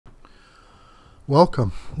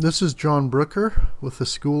Welcome. This is John Brooker with the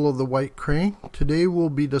School of the White Crane. Today we'll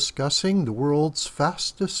be discussing the world's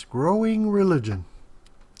fastest growing religion.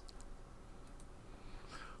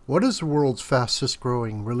 What is the world's fastest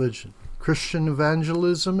growing religion? Christian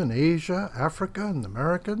evangelism in Asia, Africa, and the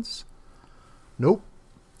Americas? Nope.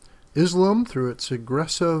 Islam through its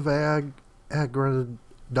aggressive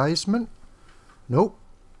aggrandizement? Nope.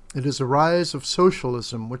 It is a rise of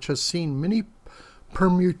socialism which has seen many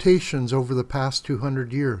permutations over the past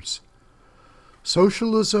 200 years.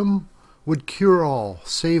 Socialism would cure all,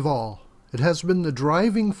 save all. It has been the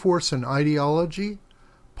driving force in ideology,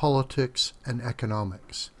 politics, and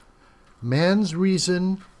economics. Man's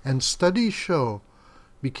reason and studies show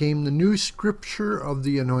became the new scripture of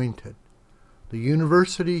the Anointed. The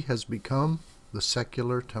university has become the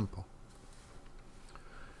secular temple.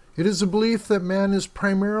 It is a belief that man is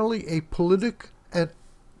primarily a political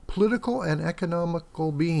and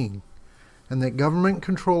economical being, and that government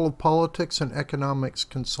control of politics and economics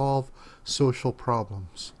can solve social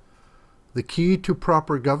problems. The key to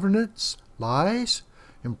proper governance lies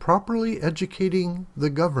in properly educating the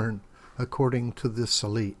governed, according to this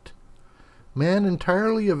elite. Man,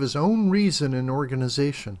 entirely of his own reason and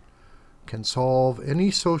organization, can solve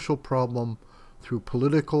any social problem through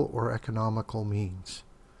political or economical means.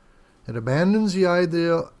 It abandons the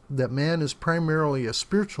idea that man is primarily a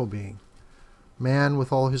spiritual being. Man,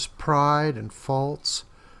 with all his pride and faults,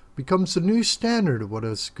 becomes the new standard of what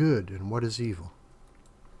is good and what is evil.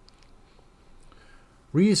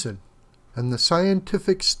 Reason and the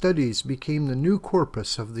scientific studies became the new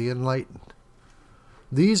corpus of the enlightened.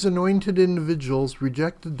 These anointed individuals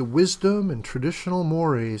rejected the wisdom and traditional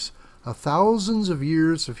mores of thousands of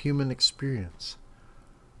years of human experience.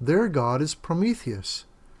 Their God is Prometheus,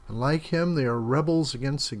 and like him they are rebels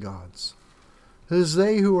against the gods. It is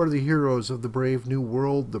they who are the heroes of the brave new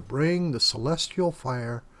world that bring the celestial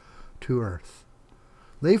fire to earth.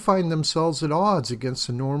 They find themselves at odds against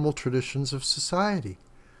the normal traditions of society.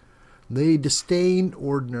 They disdain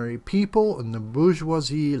ordinary people and the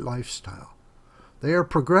bourgeoisie lifestyle. They are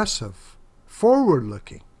progressive,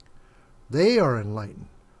 forward-looking. They are enlightened.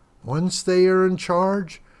 Once they are in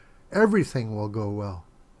charge, everything will go well.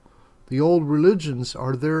 The old religions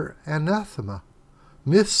are their anathema,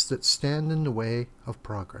 myths that stand in the way of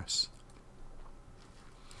progress.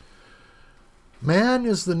 Man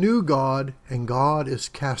is the new God, and God is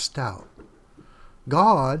cast out.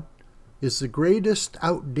 God is the greatest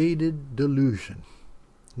outdated delusion.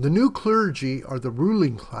 The new clergy are the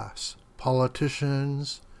ruling class,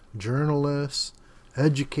 politicians, journalists,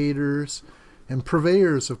 educators, and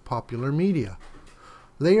purveyors of popular media.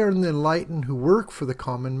 They are the enlightened who work for the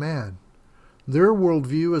common man. Their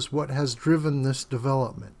worldview is what has driven this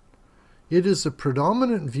development. It is the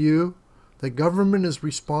predominant view that government is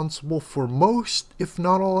responsible for most, if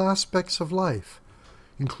not all, aspects of life,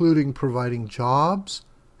 including providing jobs,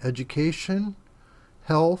 education,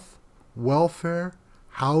 health, welfare,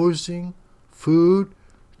 housing, food,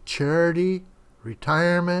 charity,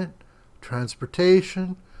 retirement,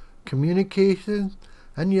 transportation, communication,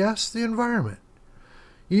 and yes, the environment.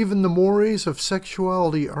 Even the mores of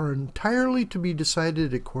sexuality are entirely to be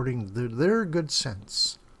decided according to their good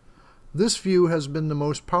sense. This view has been the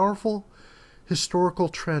most powerful historical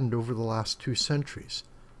trend over the last 2 centuries,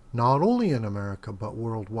 not only in America but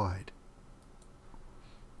worldwide.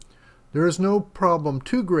 There is no problem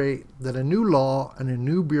too great that a new law and a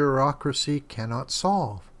new bureaucracy cannot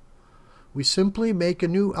solve. We simply make a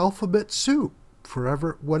new alphabet soup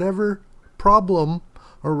for whatever problem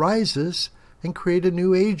arises and create a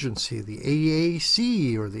new agency, the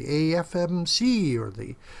AAC or the AFMC or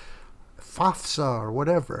the FAFSA or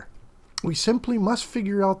whatever. We simply must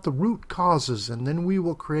figure out the root causes, and then we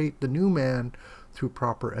will create the new man through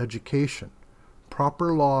proper education,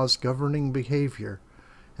 proper laws governing behavior,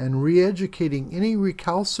 and re-educating any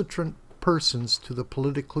recalcitrant persons to the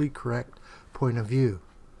politically correct point of view.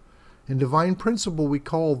 In divine principle, we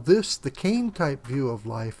call this the Cain-type view of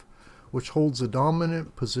life, which holds a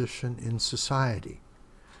dominant position in society.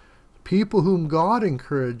 People whom God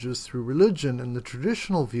encourages through religion and the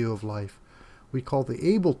traditional view of life, we call the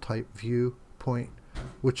Abel-type viewpoint,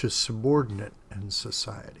 which is subordinate in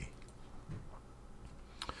society.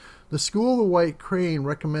 The School of the White Crane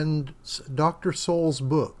recommends Dr. Sowell's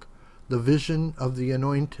book, The Vision of the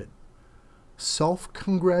Anointed,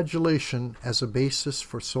 Self-Congratulation as a Basis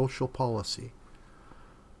for Social Policy.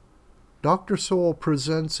 Dr. Sowell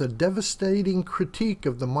presents a devastating critique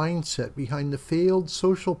of the mindset behind the failed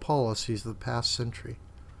social policies of the past century.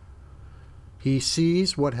 He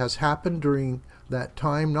sees what has happened during that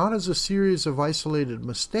time not as a series of isolated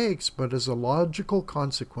mistakes, but as a logical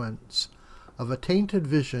consequence of a tainted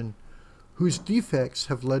vision whose defects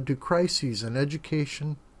have led to crises in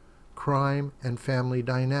education, crime, and family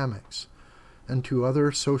dynamics, and to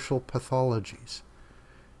other social pathologies.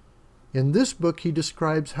 In this book, he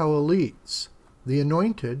describes how elites, the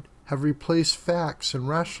anointed, have replaced facts and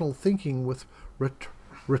rational thinking with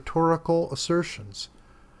rhetorical assertions,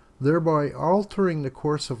 thereby altering the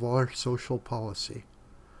course of our social policy.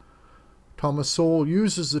 Thomas Sowell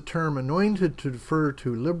uses the term anointed to refer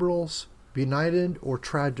to liberals, benighted or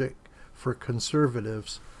tragic for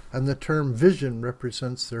conservatives, and the term vision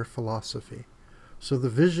represents their philosophy. So the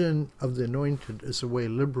vision of the anointed is the way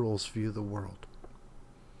liberals view the world.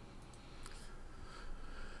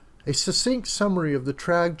 A succinct summary of the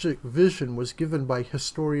tragic vision was given by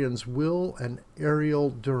historians Will and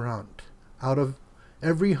Ariel Durant. Out of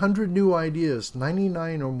every 100 new ideas,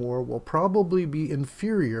 99 or more will probably be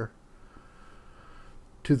inferior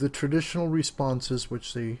to the traditional responses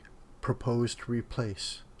which they propose to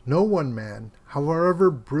replace. No one man,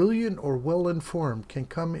 however brilliant or well-informed, can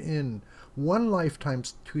come in one lifetime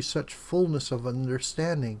to such fullness of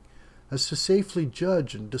understanding as to safely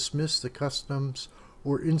judge and dismiss the customs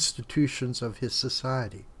or institutions of his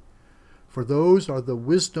society. For those are the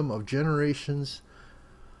wisdom of generations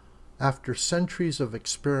after centuries of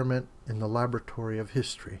experiment in the laboratory of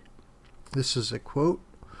history. This is a quote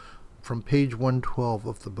from page 112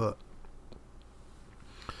 of the book.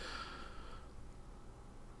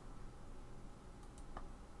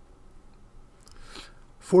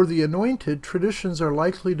 For the anointed, traditions are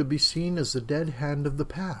likely to be seen as the dead hand of the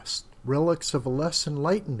past, relics of a less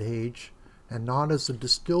enlightened age, and not as the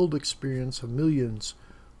distilled experience of millions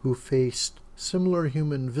who faced similar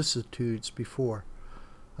human vicissitudes before.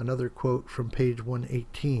 Another quote from page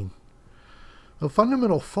 118. A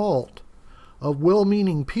fundamental fault of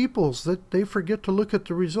well-meaning peoples that they forget to look at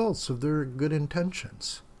the results of their good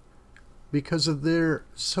intentions, because of their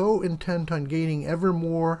so intent on gaining ever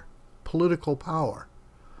more political power,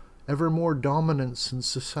 ever more dominance in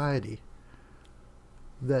society,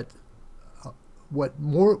 that what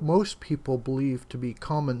most people believe to be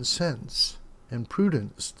common sense and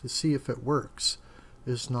prudence to see if it works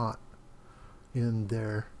is not in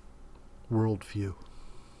their worldview.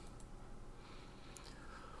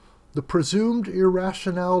 The presumed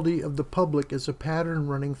irrationality of the public is a pattern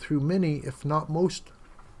running through many, if not most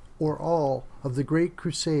or all, of the great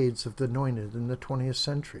crusades of the anointed in the 20th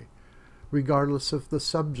century, regardless of the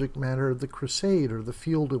subject matter of the crusade or the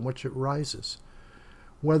field in which it rises.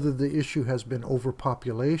 Whether the issue has been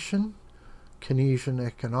overpopulation, Keynesian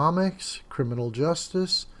economics, criminal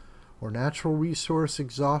justice, or natural resource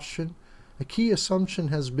exhaustion, a key assumption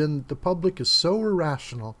has been that the public is so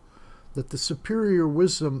irrational that the superior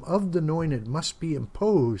wisdom of the anointed must be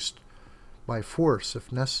imposed by force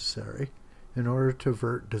if necessary in order to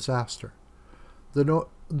avert disaster.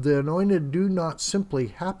 The anointed do not simply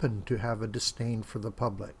happen to have a disdain for the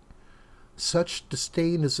public. Such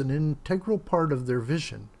disdain is an integral part of their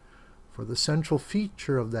vision, for the central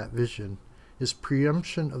feature of that vision is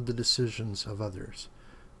preemption of the decisions of others.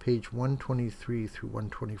 Page 123 through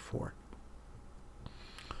 124.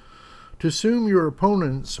 To assume your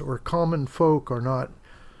opponents or common folk are not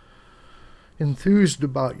enthused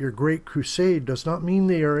about your great crusade does not mean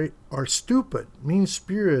they are stupid,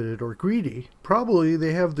 mean-spirited, or greedy. Probably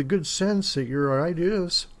they have the good sense that your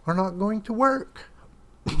ideas are not going to work.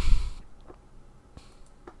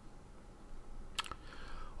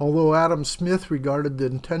 Although Adam Smith regarded the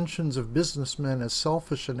intentions of businessmen as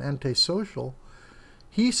selfish and antisocial,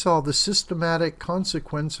 he saw the systematic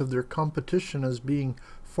consequence of their competition as being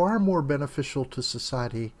far more beneficial to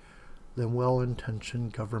society than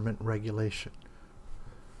well-intentioned government regulation.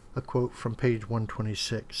 A quote from page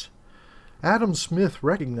 126. Adam Smith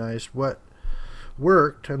recognized what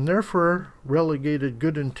worked and therefore relegated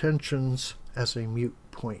good intentions as a moot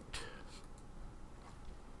point.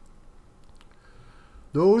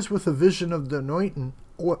 Those with a vision of the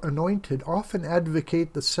anointed often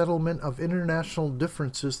advocate the settlement of international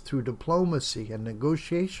differences through diplomacy and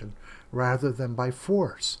negotiation rather than by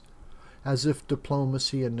force, as if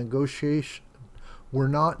diplomacy and negotiation were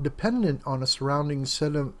not dependent on a surrounding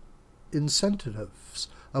set of incentives,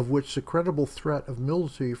 of which the credible threat of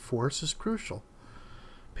military force is crucial.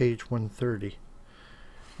 Page 130.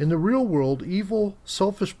 In the real world, evil,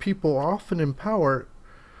 selfish people often in power,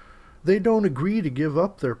 they don't agree to give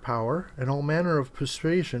up their power, and all manner of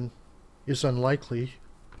persuasion is unlikely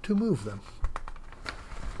to move them.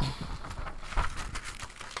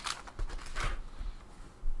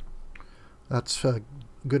 That's a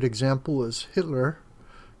good example, as Hitler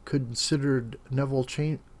considered Neville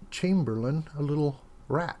Chamberlain a little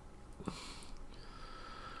rat.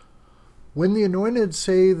 When the Anointed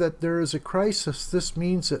say that there is a crisis, this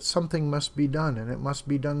means that something must be done, and it must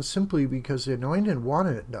be done simply because the Anointed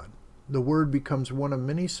wanted it done. The word becomes one of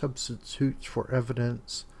many substitutes for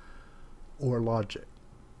evidence or logic.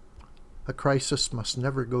 A crisis must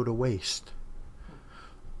never go to waste.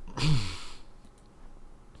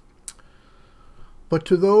 But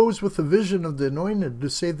to those with the vision of the Anointed, to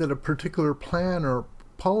say that a particular plan or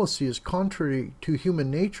policy is contrary to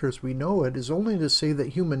human nature as we know it is only to say that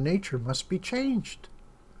human nature must be changed.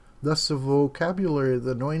 Thus the vocabulary of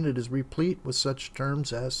the Anointed is replete with such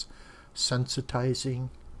terms as sensitizing,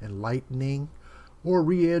 enlightening, or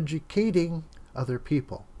re-educating other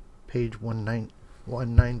people. Page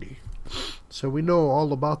 190. So we know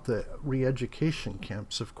all about the re-education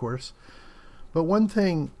camps, of course. But one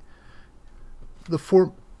thing,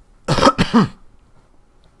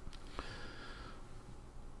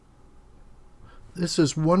 this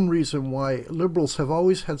is one reason why liberals have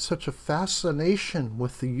always had such a fascination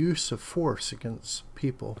with the use of force against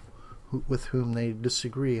people with whom they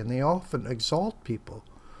disagree. And they often exalt people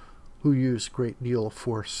who use a great deal of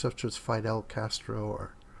force, such as Fidel Castro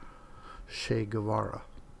or Che Guevara.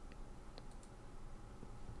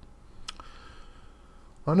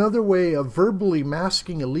 Another way of verbally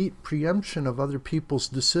masking elite preemption of other people's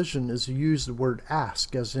decision is to use the word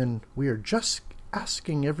ask, as in, we are just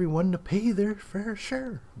asking everyone to pay their fair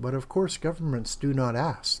share. But of course governments do not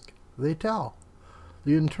ask, they tell.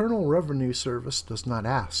 The Internal Revenue Service does not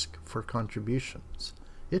ask for contributions,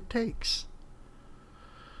 it takes.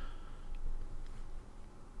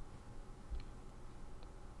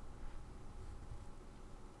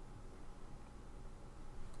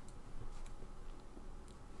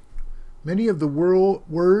 Many of the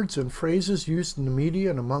words and phrases used in the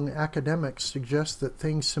media and among academics suggest that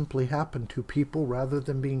things simply happen to people rather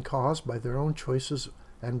than being caused by their own choices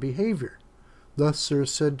and behavior. Thus there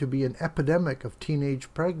is said to be an epidemic of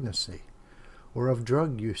teenage pregnancy or of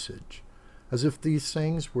drug usage, as if these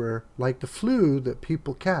things were like the flu that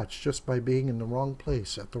people catch just by being in the wrong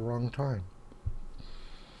place at the wrong time.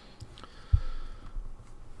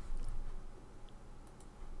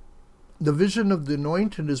 The vision of the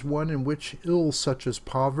Anointed is one in which ills such as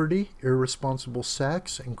poverty, irresponsible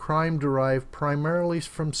sex, and crime derive primarily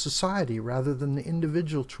from society rather than the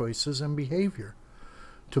individual choices and behavior.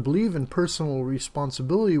 To believe in personal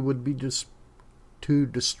responsibility would be to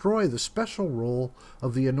destroy the special role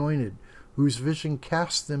of the Anointed, whose vision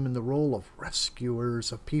casts them in the role of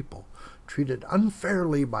rescuers of people, treated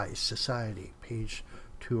unfairly by society. Page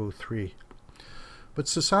 203. But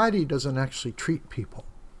society doesn't actually treat people.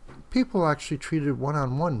 People are actually treated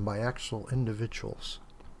one-on-one by actual individuals.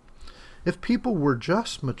 If people were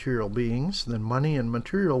just material beings, then money and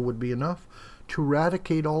material would be enough to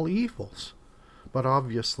eradicate all evils. But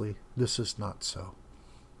obviously, this is not so.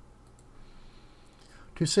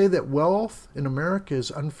 To say that wealth in America is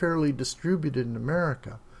unfairly distributed in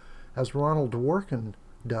America, as Ronald Dworkin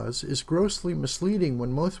does, is grossly misleading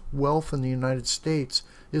when most wealth in the United States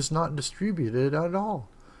is not distributed at all.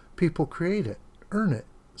 People create it, earn it,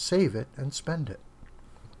 save it, and spend it.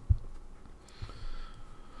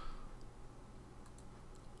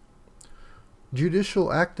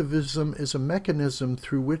 Judicial activism is a mechanism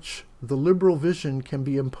through which the liberal vision can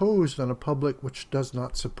be imposed on a public which does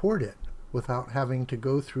not support it, without having to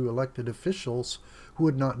go through elected officials who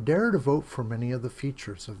would not dare to vote for many of the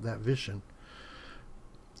features of that vision.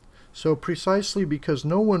 So precisely because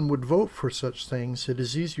no one would vote for such things, it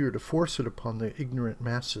is easier to force it upon the ignorant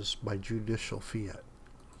masses by judicial fiat.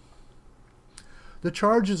 The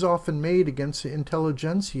charge is often made against the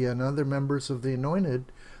intelligentsia and other members of the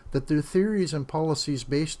Anointed that their theories and policies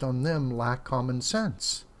based on them lack common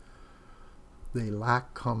sense. They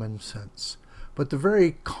lack common sense. But the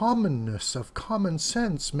very commonness of common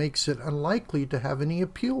sense makes it unlikely to have any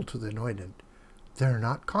appeal to the Anointed. They're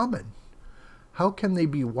not common. How can they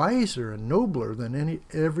be wiser and nobler than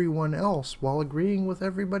everyone else while agreeing with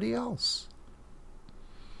everybody else?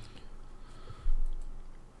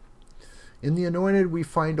 In the Anointed, we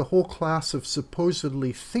find a whole class of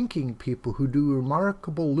supposedly thinking people who do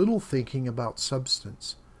remarkable little thinking about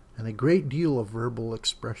substance and a great deal of verbal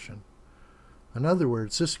expression. In other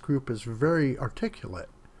words, this group is very articulate.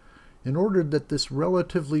 In order that this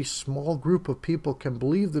relatively small group of people can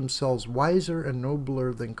believe themselves wiser and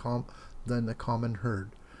nobler than the common herd,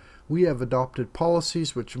 we have adopted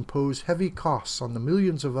policies which impose heavy costs on the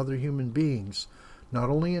millions of other human beings, not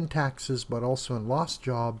only in taxes but also in lost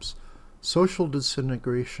jobs, social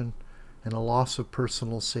disintegration, and a loss of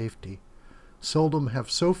personal safety. Seldom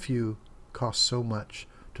have so few cost so much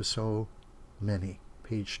to so many.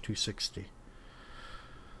 Page 260.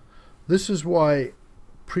 This is why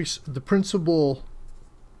the principle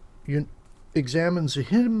examines a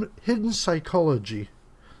hidden psychology,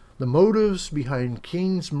 the motives behind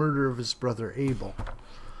Cain's murder of his brother Abel.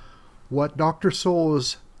 What Dr. Sowell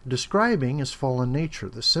is describing is fallen nature,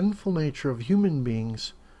 the sinful nature of human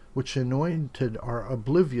beings, which Anointed are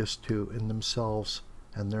oblivious to in themselves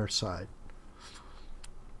and their side.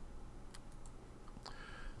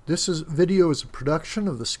 This video is a production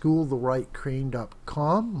of the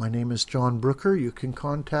schoolthewhitecrane.com. My name is John Brooker. You can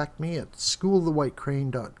contact me at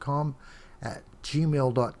schoolthewhitecrane.com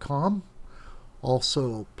 @gmail.com.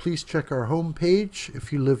 Also, please check our homepage.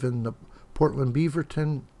 If you live in the Portland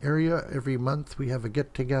Beaverton area, every month we have a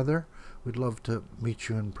get-together. We'd love to meet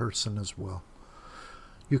you in person as well.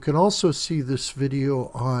 You can also see this video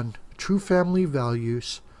on True Family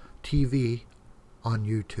Values TV on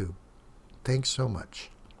YouTube. Thanks so much.